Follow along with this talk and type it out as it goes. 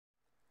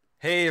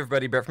Hey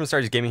everybody, Brett from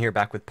Stars Gaming here,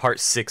 back with part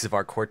 6 of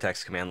our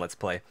Cortex Command Let's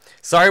Play.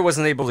 Sorry I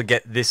wasn't able to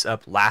get this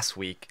up last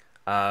week.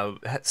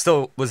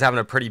 Still was having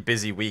a pretty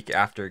busy week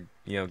after,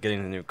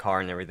 getting the new car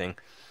and everything.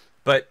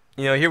 But,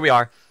 here we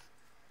are.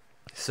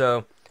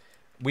 So,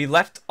 we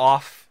left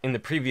off in the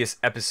previous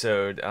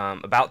episode,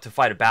 about to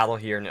fight a battle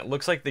here, and it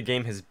looks like the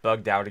game has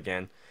bugged out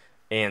again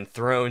and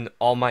thrown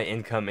all my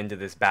income into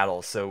this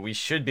battle. So we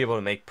should be able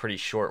to make pretty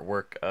short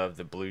work of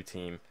the blue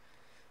team.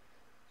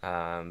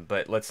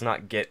 But let's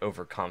not get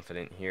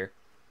overconfident here.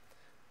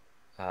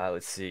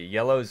 Let's see.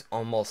 Yellow's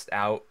almost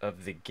out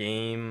of the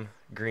game.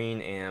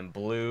 Green and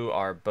blue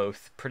are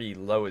both pretty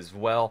low as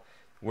well.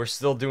 We're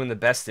still doing the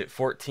best at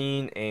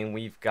 14, and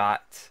we've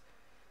got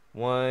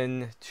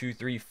 1, 2,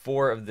 3,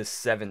 4 of the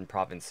 7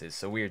 provinces.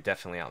 So we are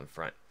definitely out in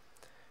front.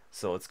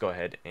 So let's go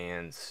ahead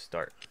and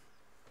start.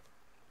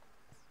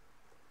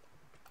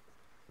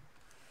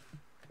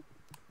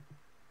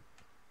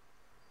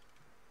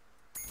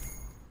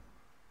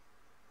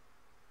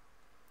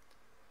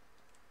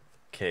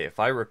 Okay,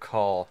 if I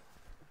recall,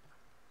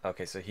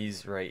 okay, so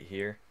he's right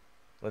here.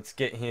 Let's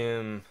get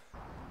him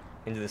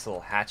into this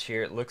little hatch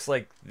here. It looks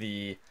like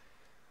the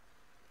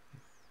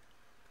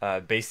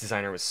base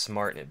designer was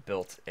smart and it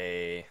built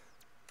a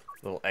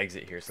little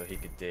exit here so he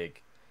could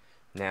dig.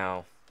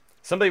 Now,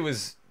 somebody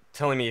was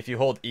telling me if you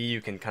hold E,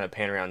 you can kind of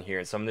pan around here,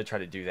 and so I'm going to try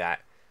to do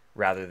that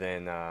rather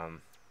than,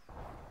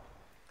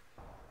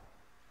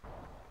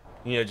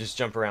 just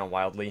jump around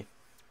wildly.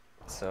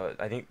 So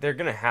I think they're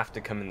going to have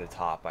to come in the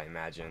top, I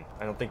imagine.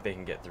 I don't think they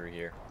can get through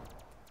here.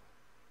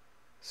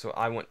 So what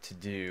I want to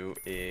do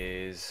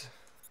is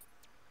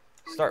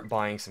start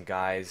buying some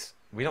guys.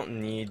 We don't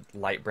need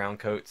light brown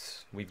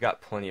coats. We've got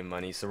plenty of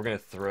money, so we're going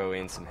to throw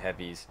in some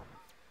heavies.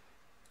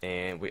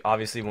 And we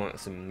obviously want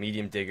some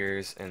medium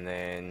diggers, and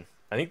then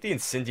I think the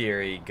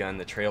incendiary gun,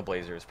 the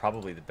Trailblazer, is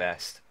probably the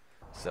best.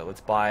 So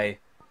let's buy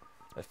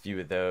a few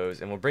of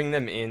those, and we'll bring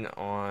them in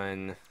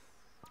on...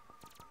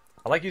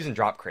 I like using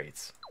drop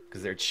crates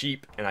because they're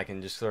cheap and I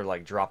can just sort of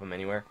like drop them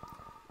anywhere.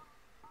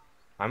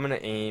 I'm going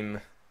to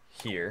aim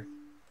here,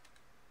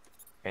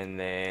 and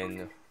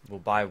then we'll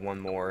buy one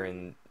more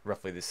in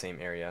roughly the same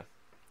area.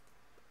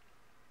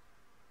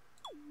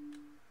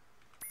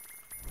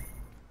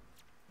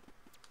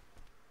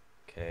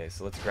 Okay,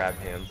 so let's grab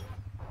him.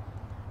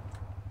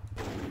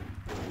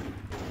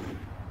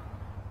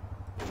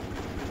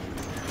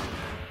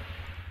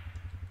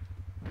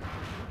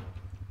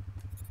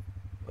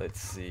 Let's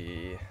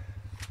see.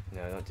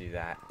 No, don't do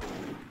that.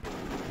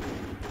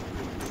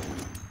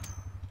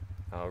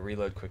 Oh,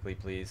 reload quickly,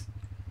 please.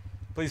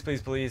 Please, please,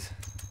 please.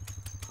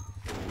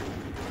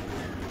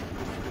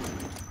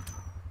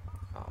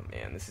 Oh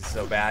man, this is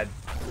so bad.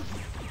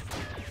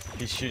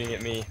 He's shooting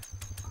at me.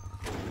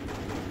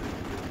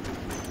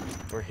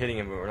 We're hitting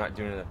him, but we're not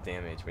doing enough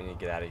damage. We need to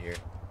get out of here.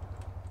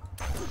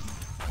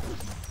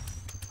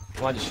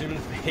 Come on, just shoot him in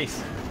the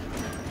face.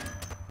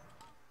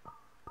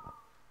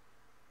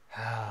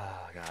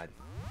 Oh, God.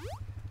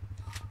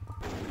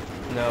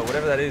 No,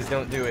 whatever that is,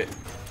 don't do it.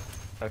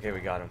 Okay, we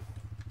got him.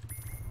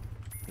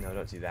 No,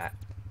 don't do that.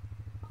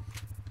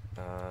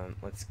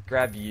 Let's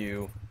grab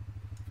you.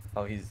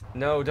 Oh, he's...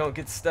 No, don't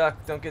get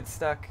stuck. Don't get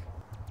stuck.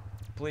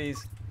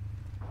 Please.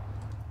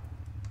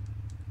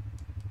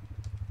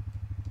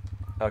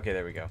 Okay,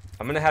 there we go.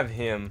 I'm going to have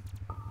him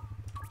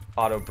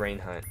auto brain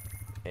hunt.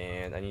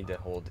 And I need to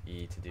hold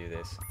E to do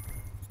this.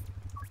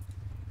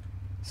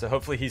 So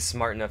hopefully he's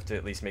smart enough to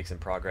at least make some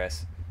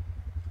progress.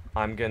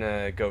 I'm going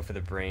to go for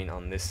the brain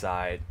on this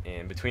side.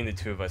 And between the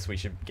two of us, we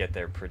should get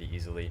there pretty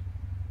easily.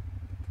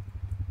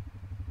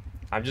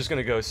 I'm just going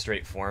to go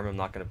straight for him. I'm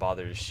not going to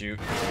bother to shoot.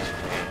 We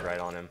should land right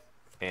on him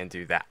and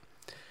do that.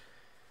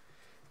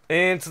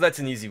 And so that's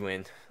an easy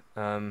win.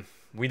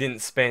 We didn't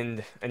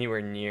spend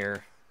anywhere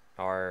near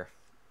our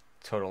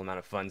total amount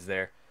of funds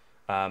there.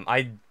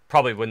 I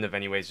probably wouldn't have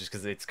anyways, just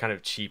because it's kind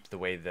of cheap the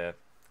way the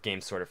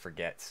game sort of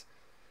forgets.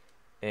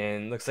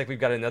 And looks like we've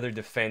got another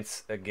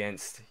defense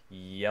against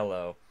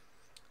yellow.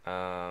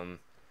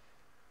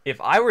 If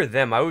I were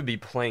them, I would be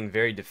playing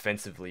very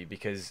defensively,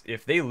 because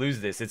if they lose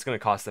this, it's going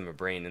to cost them a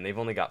brain, and they've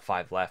only got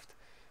 5 left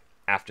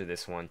after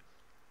this one.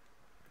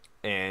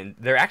 And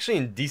they're actually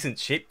in decent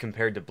shape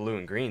compared to blue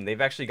and green. They've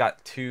actually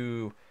got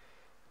two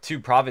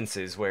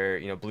provinces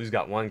where, blue's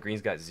got 1,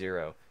 green's got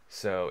 0.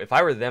 So if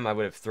I were them, I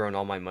would have thrown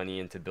all my money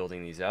into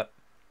building these up.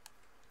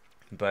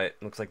 But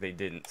looks like they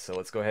didn't. So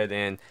let's go ahead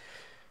and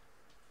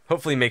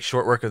hopefully make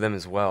short work of them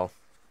as well.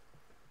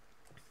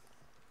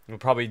 We'll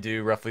probably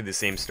do roughly the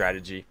same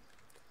strategy.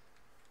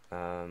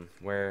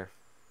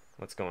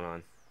 What's going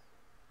on?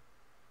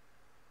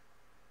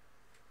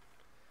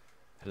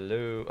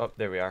 Hello? Oh,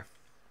 there we are.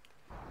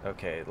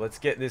 Okay, let's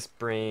get this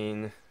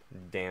brain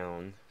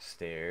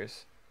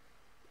downstairs.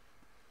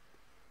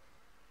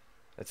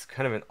 That's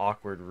kind of an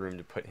awkward room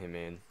to put him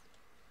in.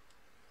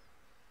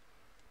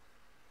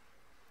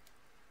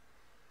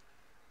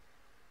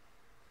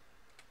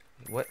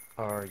 What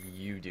are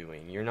you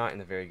doing? You're not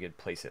in a very good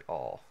place at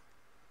all.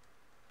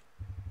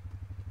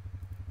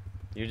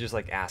 You're just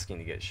like asking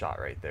to get shot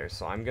right there.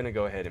 So I'm going to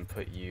go ahead and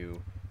put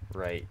you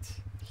right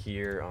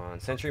here on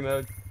sentry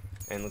mode.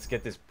 And let's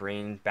get this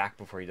brain back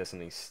before he does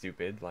something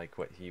stupid like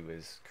what he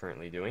was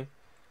currently doing.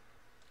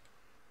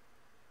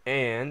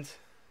 And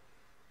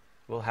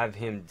we'll have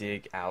him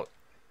dig out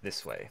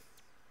this way.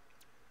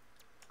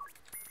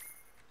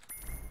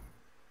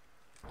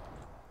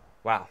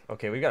 Wow,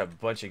 okay, we got a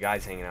bunch of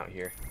guys hanging out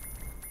here.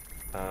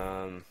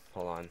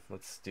 Hold on,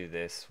 let's do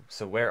this.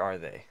 So where are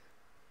they?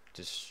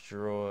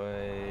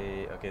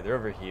 Destroy... Okay, they're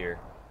over here.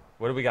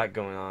 What do we got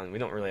going on? We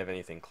don't really have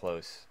anything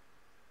close.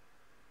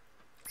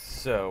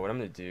 So what I'm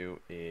going to do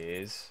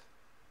is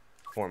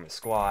form a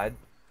squad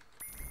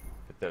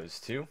with those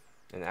two.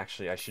 And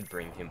actually, I should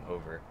bring him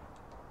over.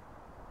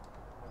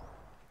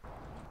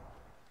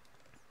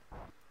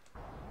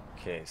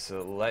 Okay,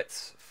 so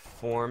let's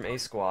form a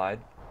squad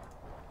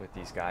with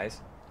these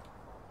guys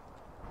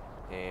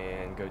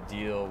and go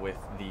deal with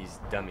these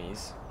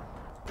dummies.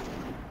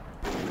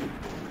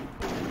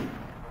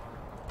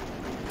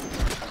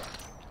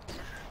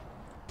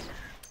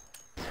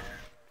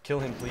 Kill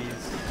him,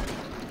 please.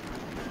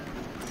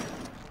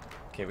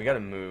 Okay, we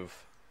gotta move,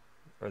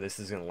 or this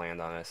is gonna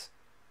land on us.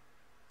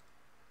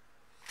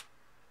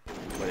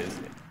 What is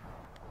it?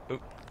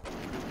 Oop.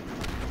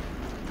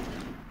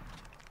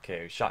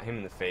 Okay, we shot him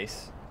in the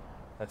face.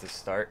 That's a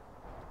start.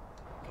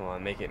 Come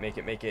on, make it, make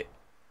it, make it.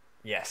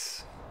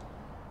 Yes.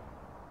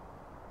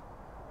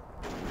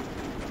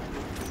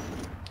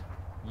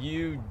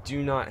 You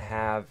do not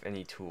have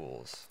any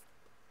tools.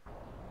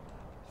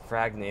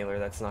 Frag nailer,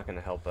 that's not going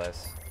to help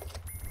us.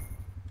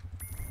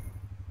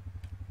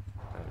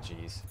 Oh,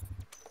 jeez.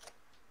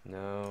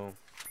 No.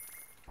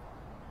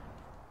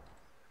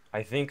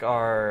 I think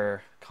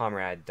our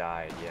comrade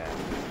died, yeah.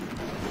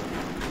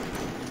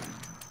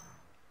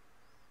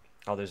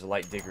 Oh, there's a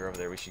light digger over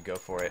there. We should go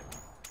for it.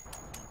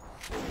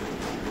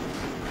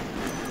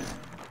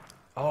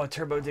 Oh, a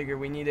turbo digger.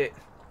 We need it.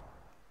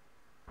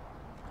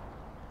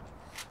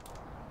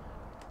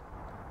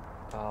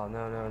 Oh,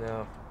 no, no,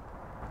 no.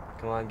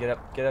 Come on, get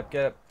up, get up,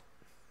 get up.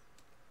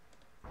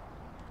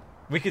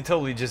 We could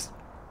totally just,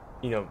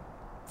 you know,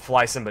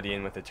 fly somebody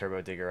in with a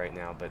turbo digger right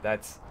now, but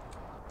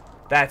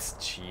that's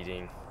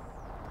cheating.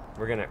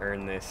 We're gonna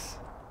earn this.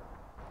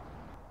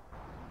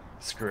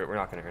 Screw it, we're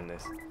not gonna earn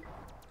this.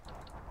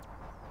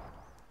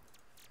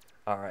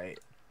 Alright.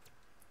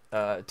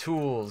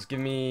 Tools, give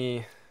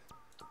me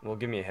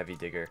a heavy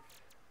digger.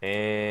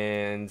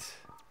 And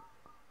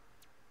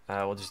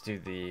we'll just do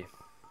the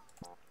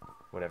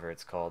whatever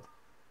it's called.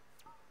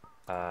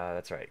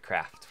 That's right,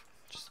 craft.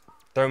 Just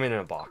throw him in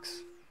a box.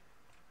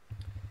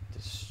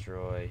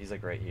 Destroy. He's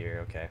like right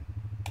here. Okay.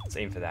 Let's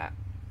aim for that.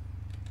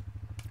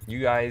 You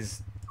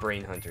guys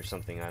brain hunt or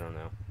something, I don't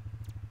know.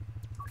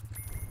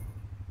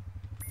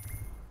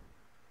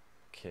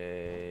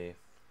 Okay.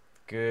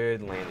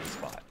 Good landing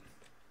spot.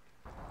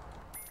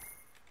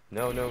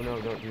 No, no,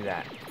 no, don't do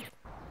that.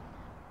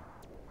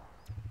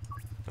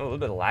 Oh, a little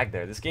bit of lag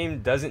there. This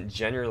game doesn't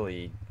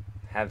generally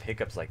have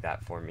hiccups like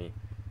that for me.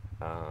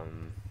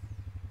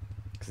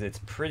 Because it's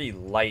pretty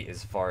light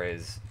as far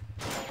as,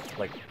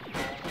 like,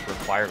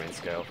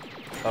 requirements go.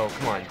 Oh,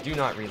 come on. Do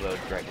not reload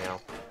right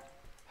now.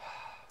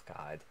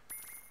 God.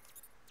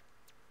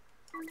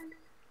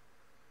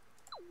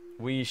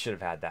 We should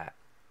have had that.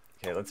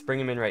 Okay, let's bring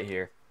him in right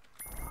here.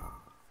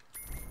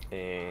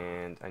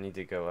 And I need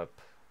to go up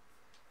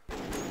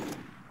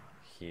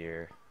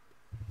here.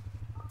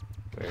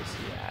 Where's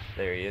he at?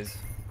 There he is.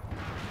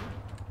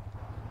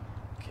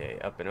 Okay,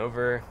 up and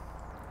over.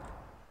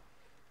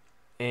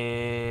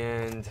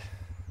 And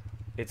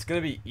it's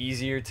going to be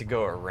easier to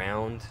go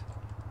around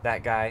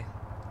that guy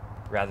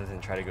rather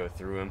than try to go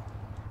through him.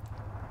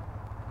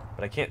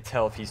 But I can't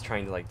tell if he's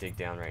trying to like dig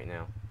down right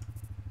now.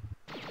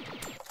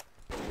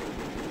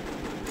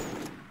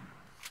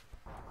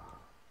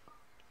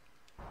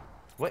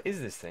 What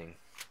is this thing?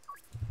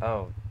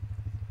 Oh.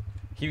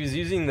 He was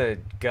using the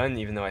gun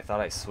even though I thought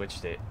I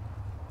switched it.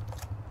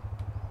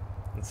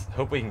 Let's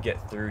hope we can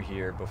get through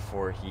here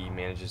before he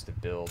manages to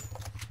build.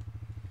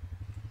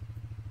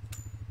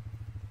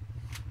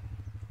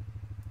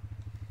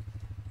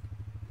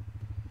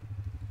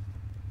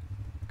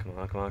 Come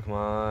on, come on, come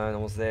on.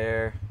 Almost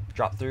there.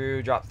 Drop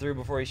through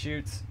before he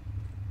shoots.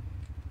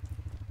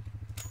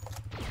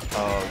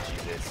 Oh,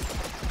 Jesus.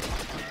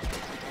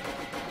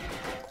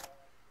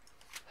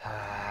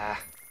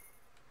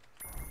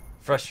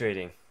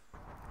 Frustrating.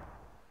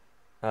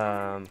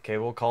 Okay,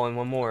 we'll call in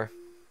one more.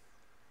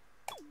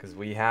 Because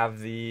we have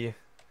the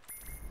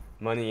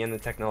money and the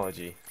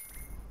technology.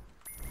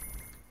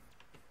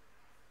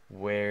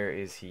 Where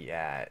is he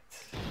at?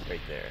 Right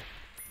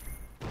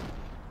there.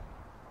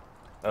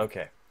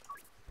 Okay.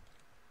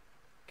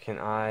 Can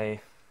I...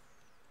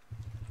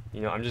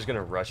 You know, I'm just going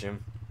to rush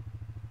him.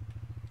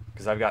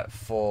 Because I've got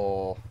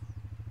full...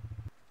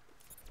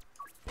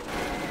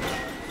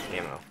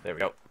 ammo. There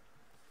we go.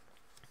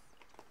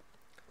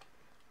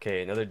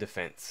 Okay, another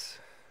defense.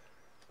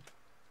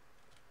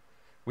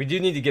 We do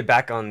need to get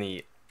back on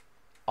the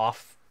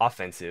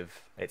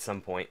offensive at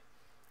some point.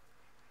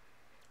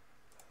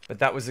 But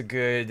that was a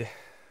good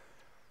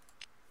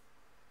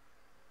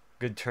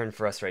turn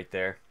for us right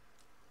there.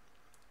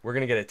 We're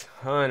going to get a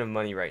ton of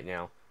money right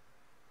now.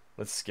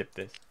 Let's skip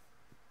this.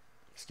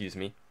 Excuse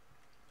me.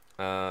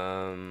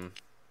 Yeah,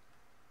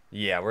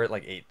 we're at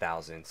like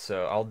 8,000.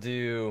 So I'll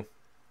do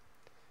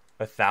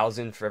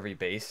 1,000 for every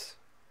base.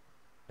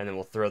 And then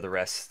we'll throw the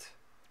rest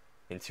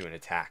into an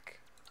attack.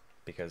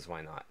 Because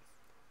why not?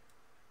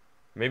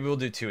 Maybe we'll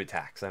do 2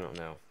 attacks. I don't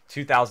know.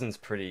 2,000 is a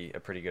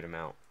pretty good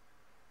amount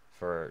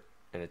for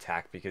an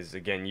attack. Because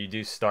again, you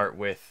do start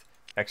with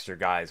extra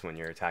guys when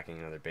you're attacking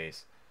another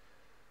base.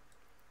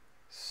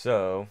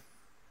 So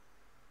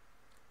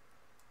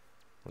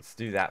let's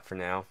do that for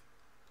now.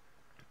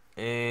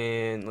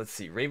 And let's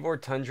see,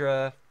 Ravor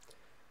Tundra,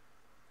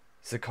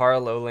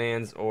 Saqqara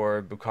Lowlands,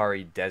 or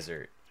Bukhari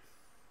Desert.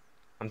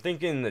 I'm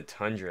thinking the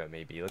Tundra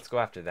maybe. Let's go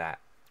after that.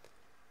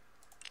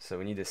 So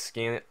we need to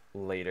scan it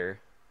later.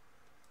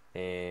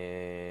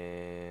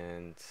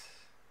 And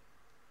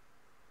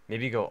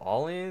maybe go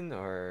all in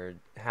or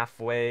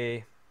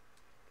halfway.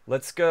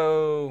 Let's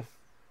go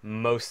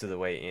most of the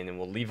way in, and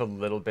we'll leave a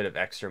little bit of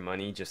extra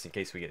money just in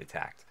case we get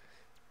attacked.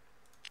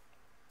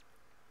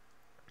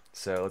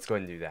 So let's go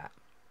ahead and do that.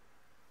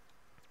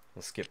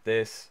 We'll skip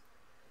this.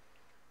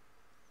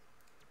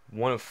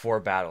 1 of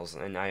 4 battles,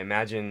 and I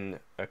imagine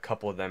a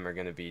couple of them are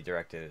going to be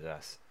directed at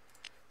us.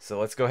 So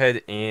let's go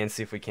ahead and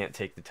see if we can't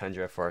take the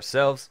Tundra for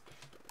ourselves.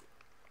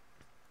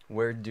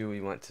 Where do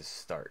we want to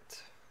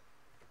start?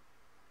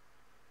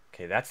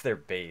 Okay, that's their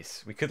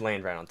base. We could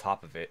land right on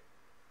top of it.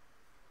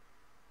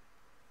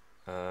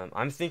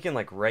 I'm thinking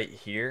like right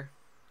here.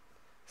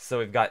 So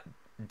we've got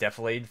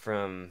defilade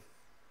from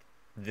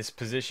this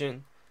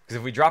position. Because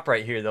if we drop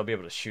right here, they'll be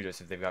able to shoot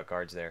us if they've got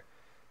guards there.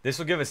 This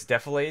will give us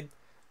defilade,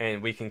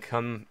 and we can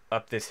come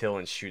up this hill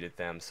and shoot at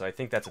them. So I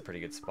think that's a pretty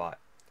good spot.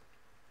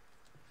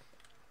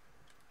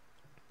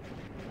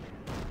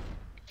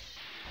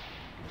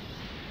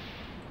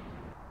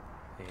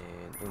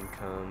 And in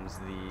comes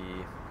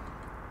the...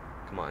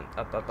 Come on,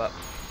 up, up, up.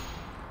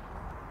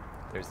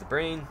 There's the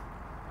brain.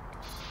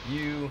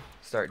 You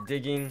start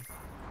digging.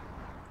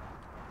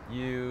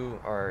 You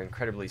are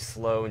incredibly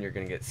slow, and you're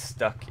going to get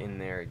stuck in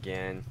there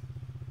again.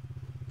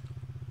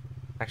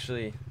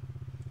 Actually,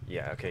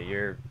 yeah, okay,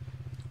 you're...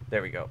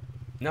 There we go.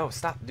 No,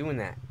 stop doing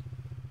that.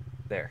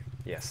 There.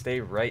 Yeah,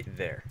 stay right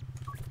there.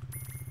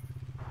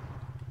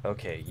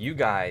 Okay, you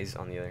guys,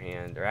 on the other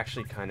hand, are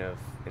actually kind of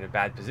in a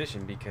bad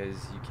position because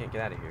you can't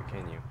get out of here,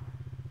 can you?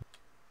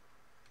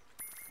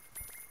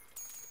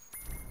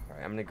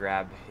 Alright, I'm going to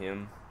grab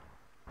him.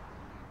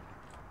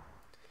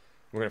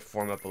 We're going to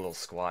form up a little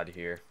squad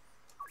here.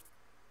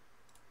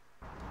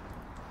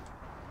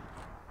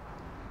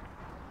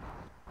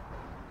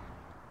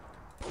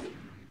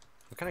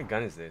 What kind of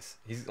gun is this?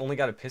 He's only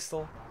got a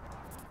pistol?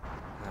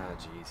 Oh,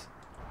 jeez.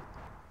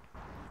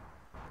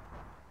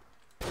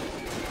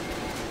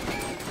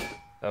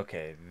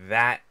 Okay,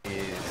 that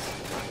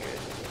is not good.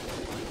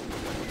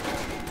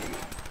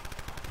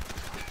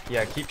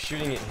 Yeah, keep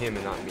shooting at him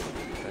and not me.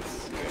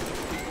 That's good.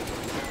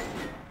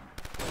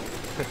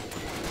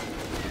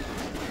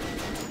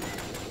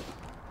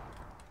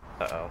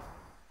 Uh-oh.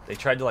 They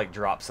tried to, like,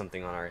 drop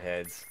something on our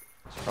heads.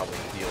 Should probably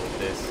deal with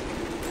this.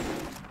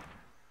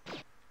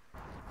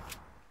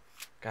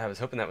 God, I was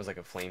hoping that was like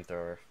a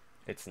flamethrower.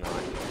 It's not.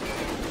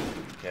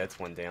 Okay, that's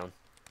one down.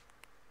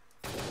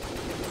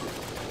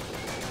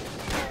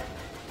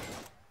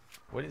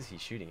 What is he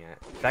shooting at?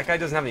 That guy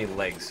doesn't have any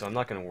legs, so I'm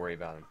not going to worry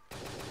about him.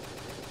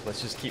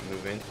 Let's just keep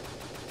moving.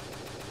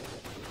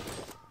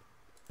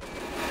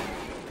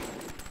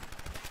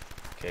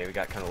 Okay, we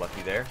got kind of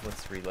lucky there.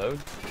 Let's reload.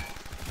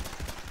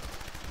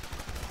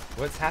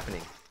 What's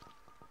happening?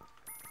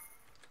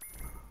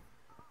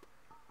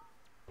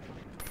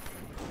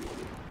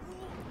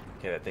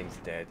 Okay, that thing's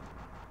dead.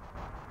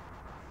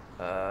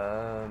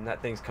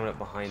 That thing's coming up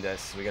behind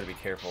us, so we gotta be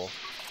careful.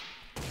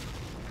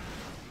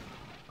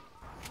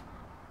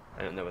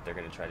 I don't know what they're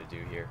gonna try to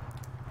do here.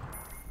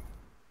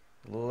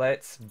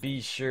 Let's be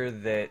sure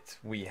that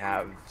we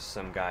have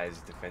some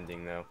guys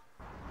defending, though.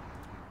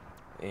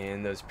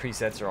 And those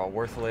presets are all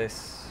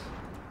worthless.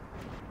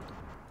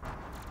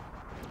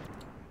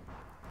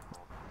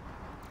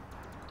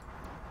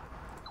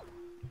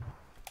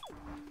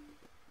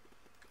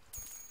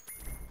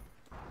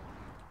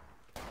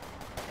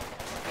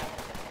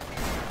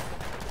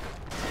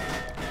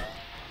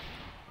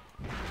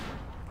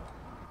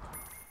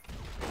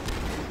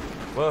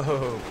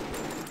 Whoa!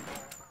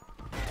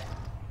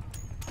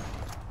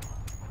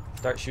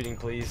 Start shooting,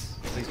 please.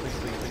 Please, please,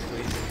 please, please,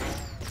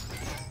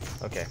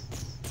 please. Okay.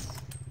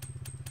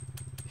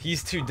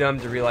 He's too dumb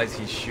to realize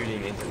he's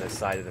shooting into the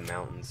side of the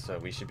mountain, so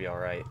we should be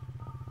alright.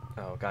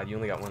 Oh god, you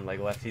only got one leg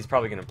left. He's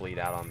probably gonna bleed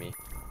out on me.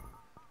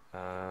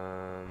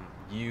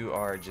 You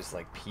are just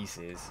like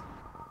pieces.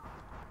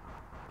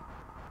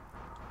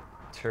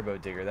 Turbo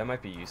digger, that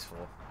might be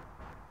useful.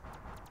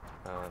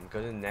 Go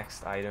to the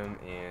next item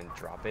and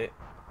drop it.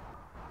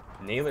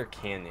 Nailer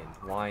cannon,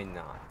 why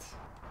not?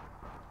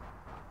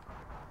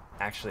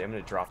 Actually, I'm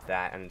gonna drop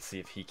that and see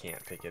if he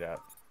can't pick it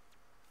up.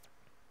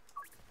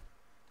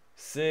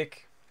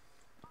 Sick.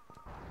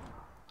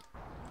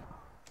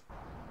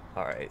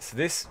 Alright, so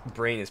this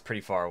brain is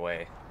pretty far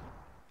away,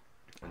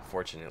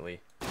 unfortunately.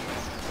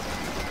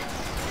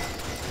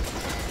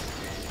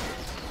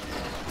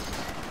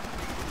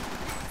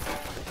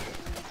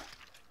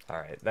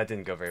 Alright, that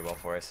didn't go very well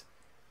for us.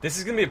 This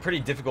is going to be a pretty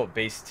difficult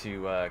base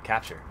to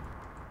capture.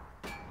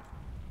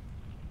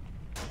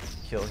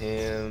 Kill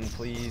him,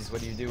 please.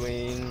 What are you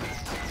doing?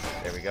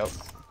 There we go.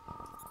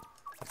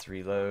 Let's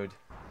reload.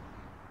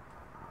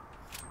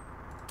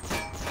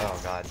 Oh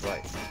god,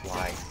 what?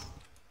 Why?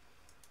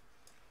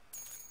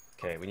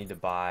 Okay, we need to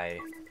buy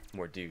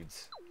more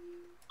dudes.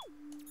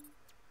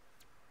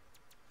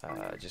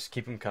 Just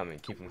keep them coming,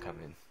 keep them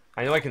coming.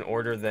 I know I can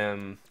order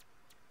them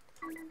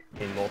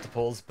in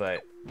multiples,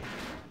 but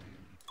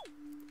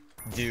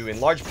due in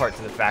large part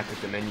to the fact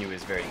that the menu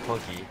is very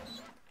clunky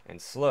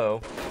and slow,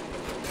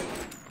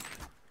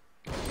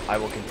 I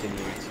will continue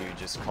to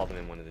just call them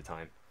in one at a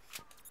time.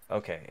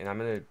 Okay, and I'm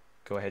going to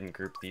go ahead and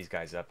group these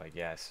guys up, I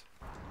guess.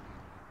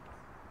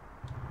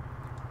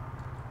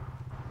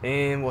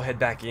 And we'll head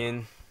back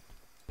in.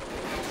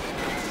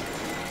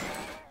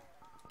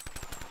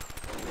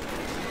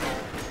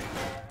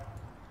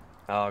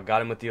 Oh,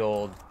 got him with the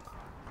old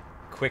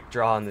quick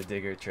draw on the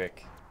digger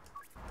trick.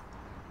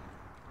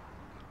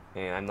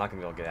 And I'm not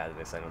going to be able to get out of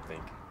this, I don't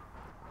think.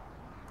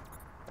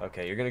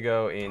 Okay, you're going to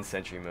go in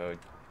sentry mode.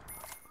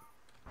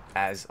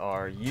 As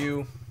are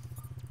you.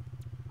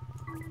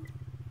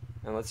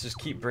 And let's just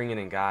keep bringing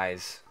in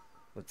guys.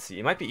 Let's see.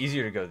 It might be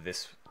easier to go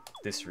this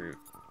route.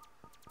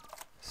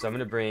 So I'm going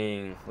to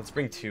bring... Let's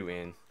bring 2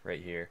 in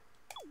right here.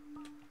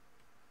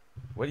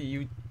 What are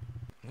you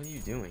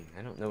doing?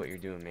 I don't know what you're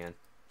doing, man.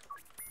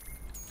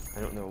 I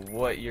don't know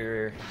what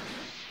your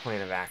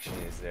plan of action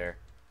is there.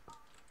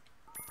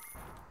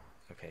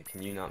 Okay,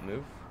 can you not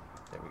move?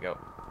 There we go.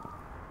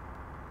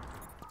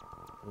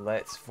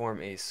 Let's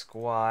form a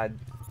squad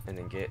and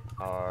then get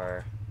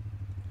our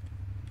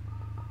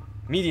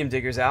medium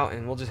diggers out,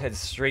 and we'll just head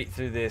straight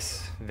through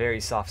this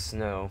very soft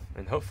snow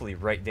and hopefully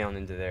right down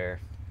into their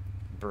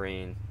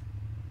brain.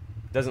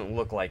 Doesn't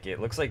look like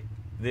it. Looks like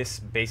this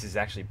base is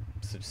actually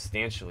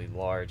substantially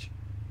large.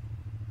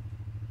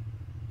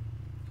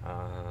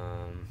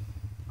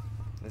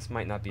 This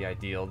might not be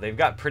ideal. They've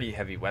got pretty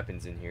heavy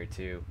weapons in here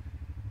too.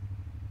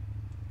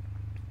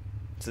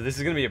 So this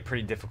is going to be a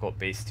pretty difficult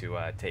base to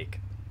take.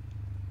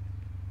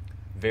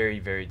 Very,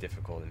 very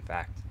difficult, in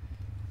fact.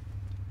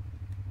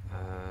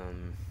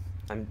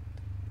 I'm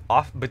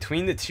off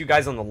between the 2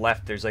 guys on the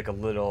left. There's like a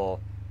little...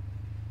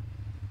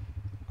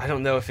 I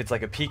don't know if it's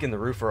like a peak in the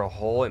roof or a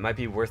hole. It might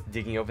be worth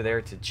digging over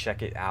there to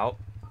check it out,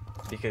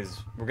 because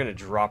we're going to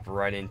drop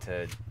right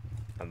into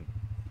a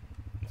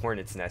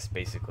hornet's nest,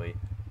 basically.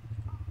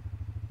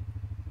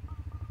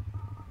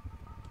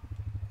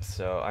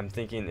 So I'm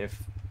thinking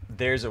if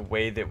there's a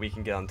way that we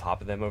can get on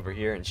top of them over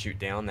here and shoot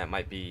down, that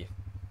might be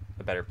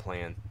a better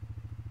plan.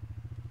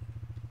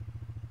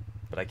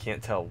 But I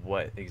can't tell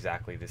what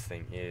exactly this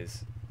thing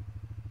is.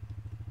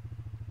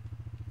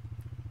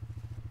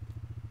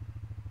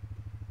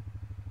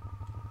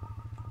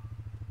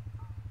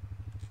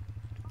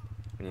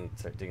 We need to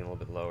start digging a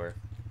little bit lower.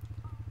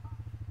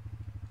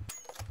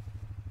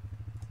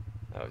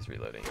 Oh, he's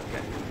reloading.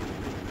 Okay.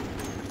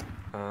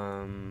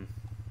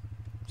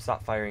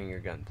 Stop firing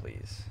your gun,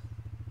 please.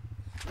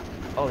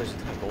 Oh, there's a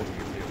ton of gold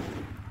here too.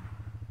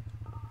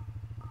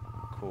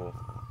 Cool.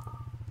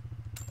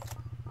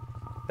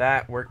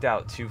 That worked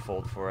out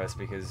twofold for us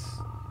because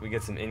we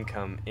get some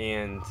income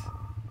and,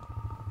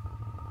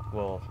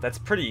 well, that's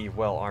pretty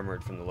well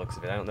armored from the looks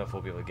of it. I don't know if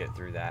we'll be able to get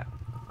through that.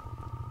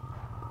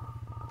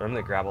 But I'm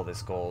going to grab all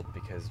this gold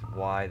because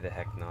why the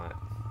heck not?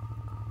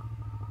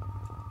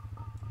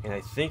 And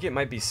I think it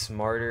might be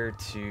smarter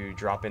to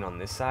drop in on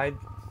this side.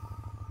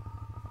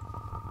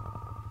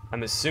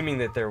 I'm assuming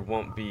that there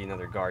won't be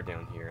another guard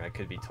down here. I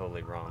could be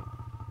totally wrong.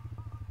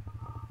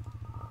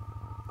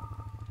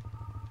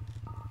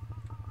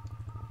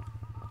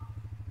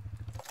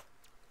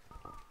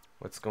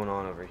 What's going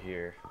on over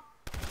here?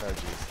 Oh,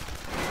 jeez.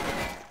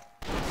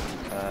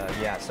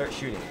 Yeah, start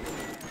shooting.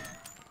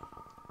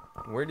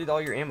 Where did all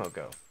your ammo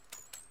go?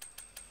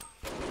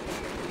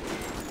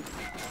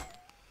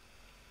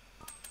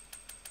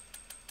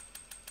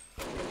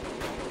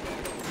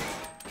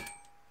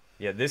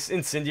 Yeah, this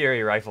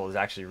incendiary rifle is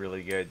actually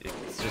really good.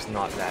 It's just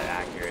not that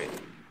accurate.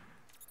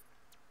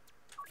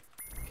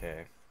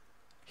 Okay.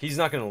 He's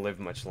not going to live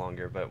much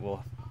longer, but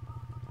we'll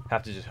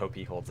have to just hope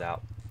he holds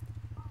out.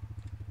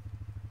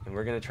 And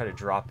we're going to try to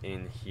drop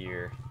in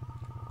here,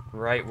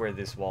 right where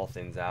this wall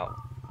thins out.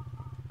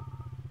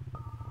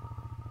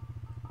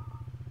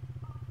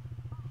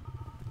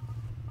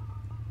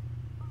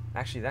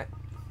 Actually, that...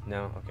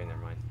 No, okay, never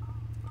mind.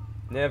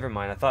 Never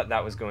mind, I thought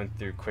that was going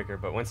through quicker,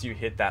 but once you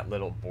hit that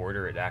little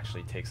border, it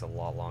actually takes a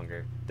lot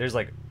longer. There's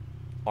like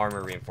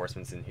armor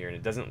reinforcements in here, and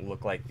it doesn't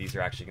look like these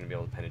are actually going to be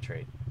able to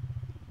penetrate,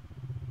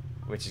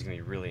 which is going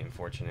to be really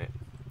unfortunate.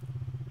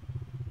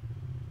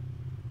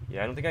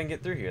 Yeah, I don't think I can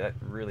get through here. That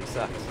really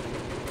sucks.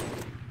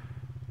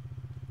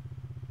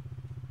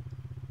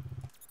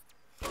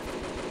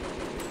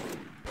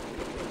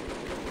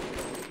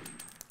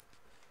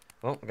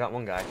 Well, we got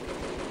one guy.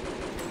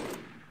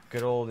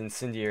 Good old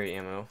incendiary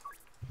ammo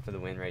for the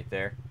win right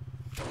there.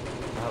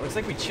 Looks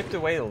like we chipped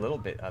away a little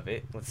bit of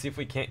it. Let's see if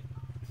we can't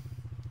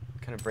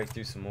kind of break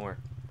through some more.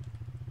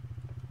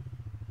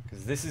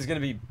 Because this is going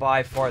to be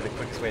by far the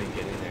quickest way to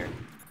get in there.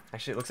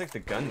 Actually, it looks like the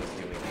gun was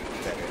doing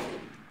better.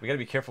 We got to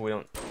be careful we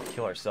don't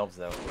kill ourselves,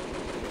 though.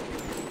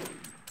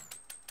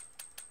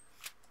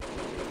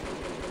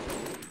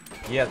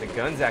 Yeah, the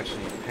gun's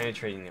actually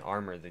penetrating the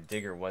armor. The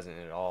digger wasn't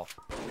at all.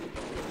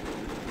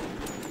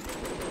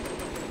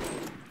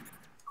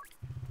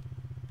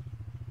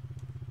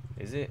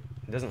 Is it?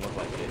 It doesn't look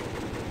like it.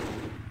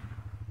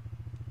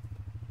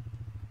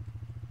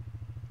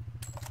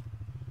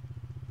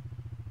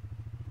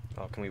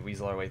 Oh, can we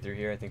weasel our way through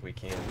here? I think we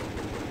can.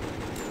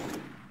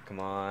 Come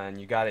on,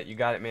 you got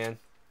it, man.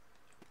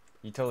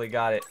 You totally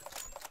got it.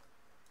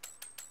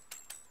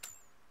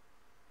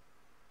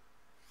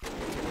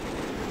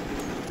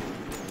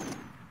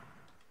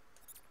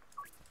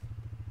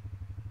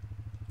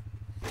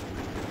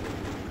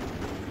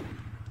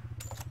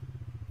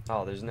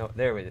 Oh, there's no,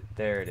 there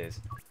it is.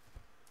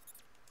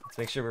 Let's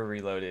make sure we're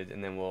reloaded,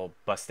 and then we'll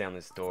bust down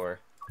this door.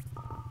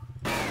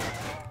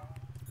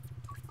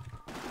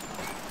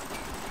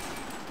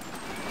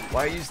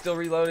 Why are you still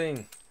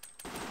reloading?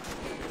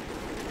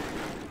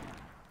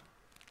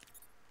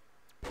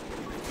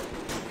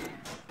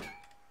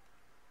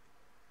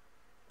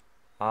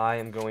 I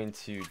am going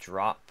to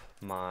drop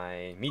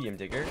my medium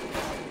digger.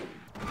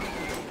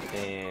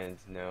 And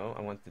no,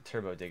 I want the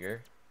turbo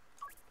digger.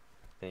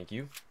 Thank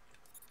you.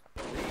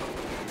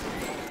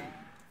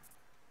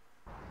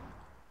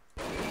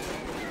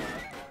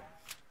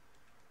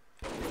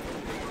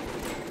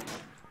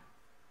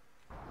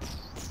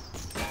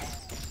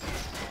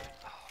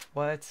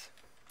 What?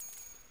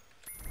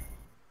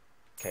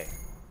 Okay.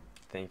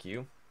 Thank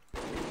you.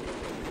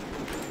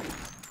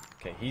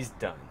 Okay, he's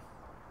done.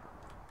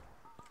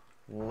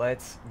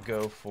 Let's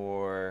go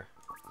for...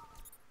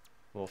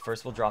 Well,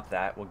 first we'll drop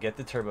that. We'll get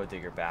the turbo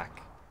digger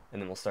back.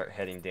 And then we'll start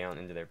heading down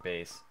into their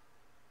base.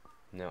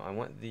 No, I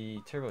want the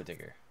turbo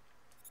digger.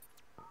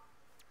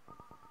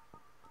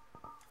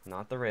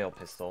 Not the rail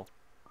pistol.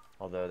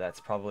 Although that's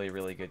probably a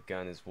really good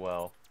gun as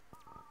well.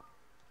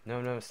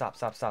 No, no, stop,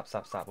 stop, stop,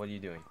 stop, stop. What are you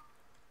doing?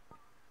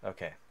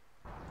 Okay.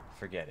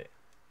 Forget it.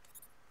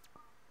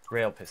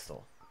 Rail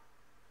pistol.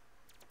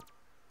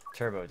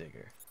 Turbo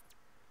digger.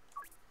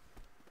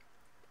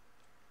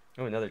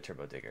 Oh, another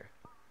turbo digger.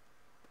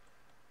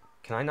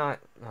 Can I not?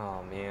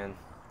 Oh, man.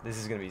 This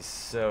is going to be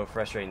so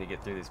frustrating to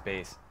get through this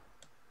base.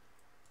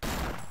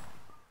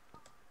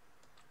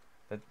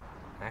 That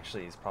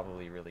actually is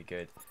probably really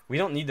good. We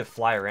don't need to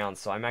fly around,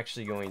 so I'm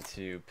actually going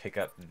to pick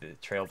up the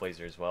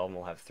Trailblazer as well, and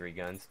we'll have 3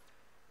 guns.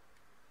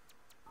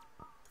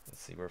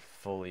 Let's see, we're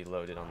fully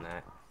loaded on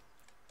that.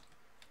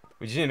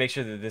 We just need to make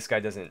sure that this guy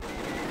doesn't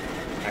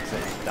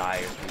accidentally die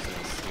or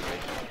something stupid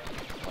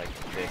like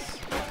this.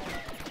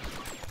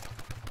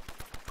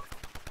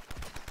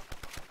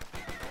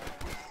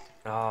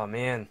 Oh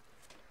man,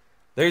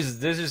 there's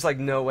just like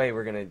no way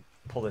we're gonna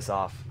pull this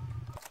off.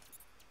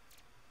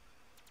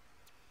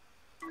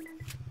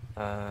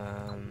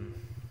 I'm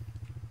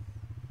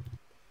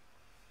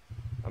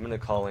gonna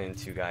call in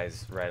 2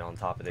 guys right on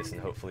top of this, and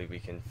hopefully we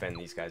can fend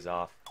these guys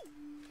off.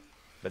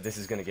 But this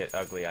is gonna get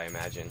ugly, I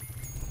imagine.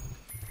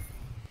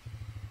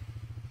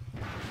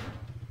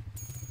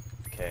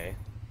 Okay.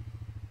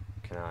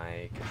 Can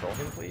I control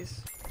him,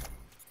 please?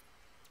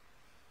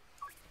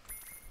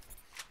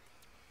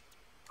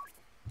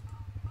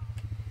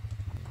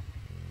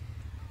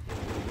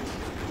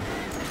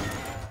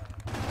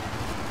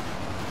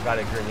 Got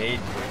a grenade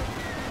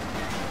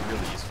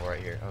really useful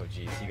right here. Oh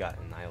geez, he got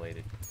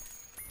annihilated.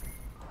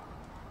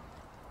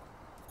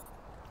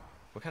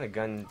 What kind of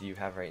gun do you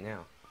have right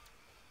now?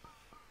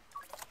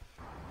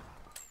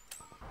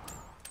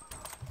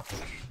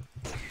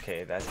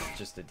 Okay, that's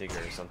just a digger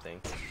or something.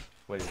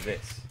 What is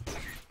this?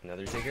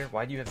 Another digger?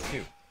 Why do you have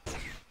 2?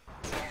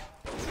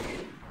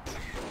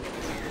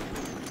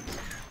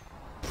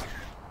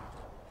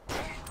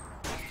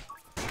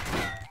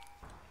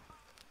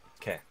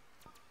 Okay.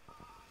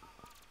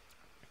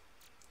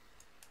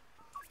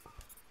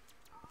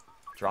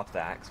 Drop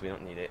that, because we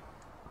don't need it.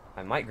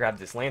 I might grab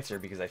this Lancer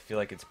because I feel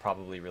like it's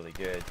probably really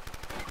good,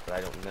 but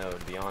I don't know,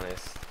 to be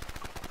honest.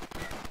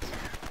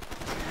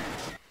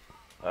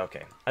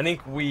 Okay, I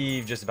think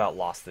we've just about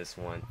lost this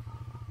one.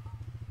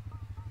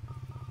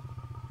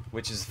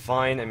 Which is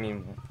fine. I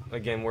mean,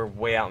 again, we're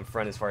way out in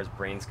front as far as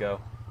brains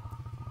go.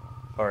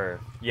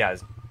 Or, yeah,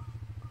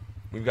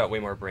 we've got way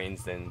more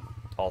brains than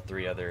all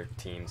 3 other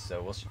teams,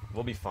 so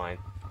we'll be fine.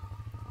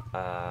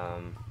 I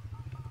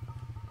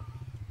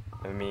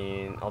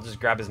mean, I'll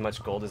just grab as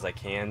much gold as I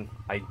can.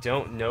 I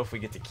don't know if we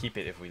get to keep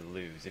it if we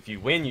lose. If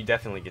you win, you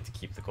definitely get to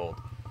keep the gold.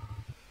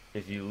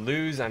 If you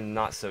lose, I'm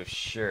not so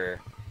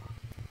sure.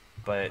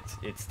 But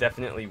it's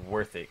definitely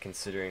worth it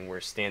considering we're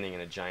standing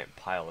in a giant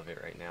pile of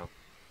it right now.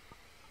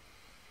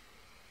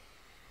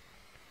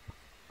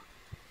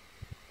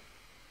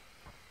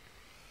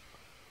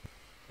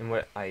 And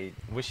what I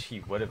wish he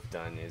would have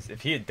done is,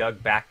 if he had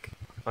dug back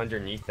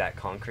underneath that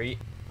concrete,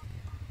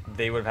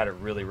 they would have had a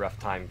really rough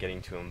time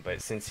getting to him.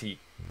 But since he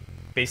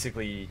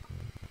basically,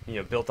 you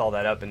know, built all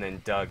that up and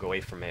then dug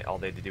away from it, all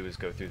they had to do was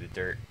go through the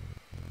dirt.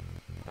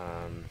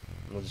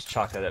 We'll just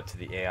chalk that up to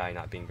the AI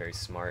not being very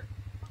smart.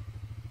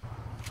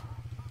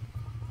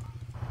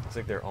 Looks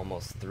like they're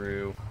almost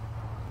through.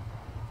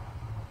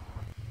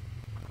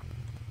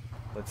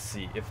 Let's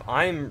see. If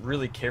I'm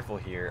really careful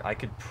here, I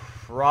could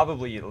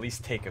probably at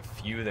least take a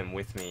few of them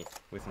with me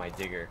with my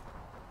digger.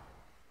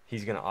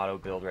 He's gonna auto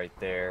build right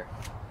there.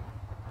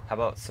 How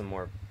about some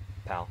more,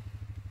 pal?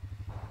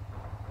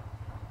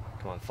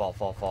 Come on, fall,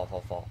 fall, fall,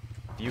 fall, fall.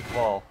 If you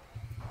fall,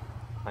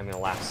 I'm gonna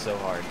laugh so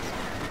hard.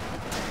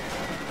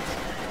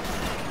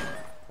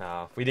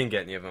 Oh, we didn't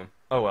get any of them.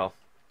 Oh well.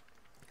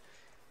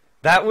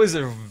 That was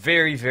a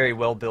very, very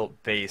well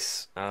built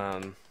base.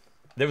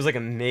 There was like a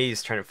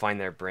maze trying to find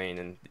their brain,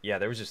 and yeah,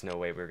 there was just no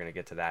way we were gonna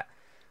get to that.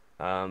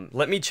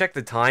 Let me check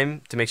the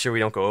time to make sure we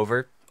don't go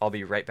over. I'll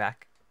be right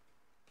back.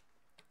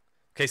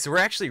 Okay, so we're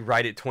actually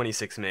right at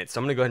 26 minutes, so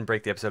I'm going to go ahead and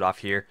break the episode off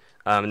here.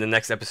 In the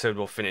next episode,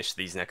 we'll finish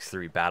these next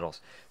 3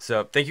 battles.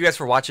 So thank you guys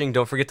for watching.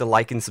 Don't forget to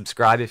like and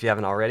subscribe if you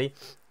haven't already.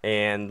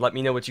 And let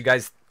me know what you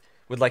guys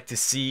would like to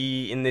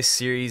see in this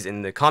series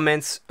in the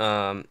comments.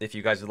 If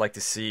you guys would like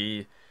to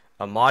see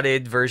a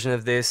modded version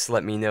of this,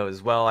 let me know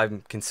as well.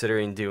 I'm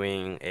considering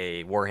doing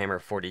a Warhammer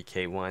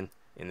 40k one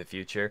in the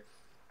future.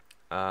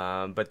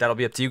 But that'll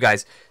be up to you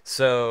guys.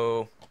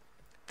 So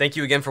thank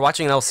you again for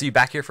watching, and I'll see you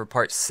back here for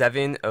part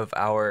 7 of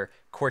our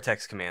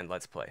Cortex Command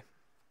Let's Play.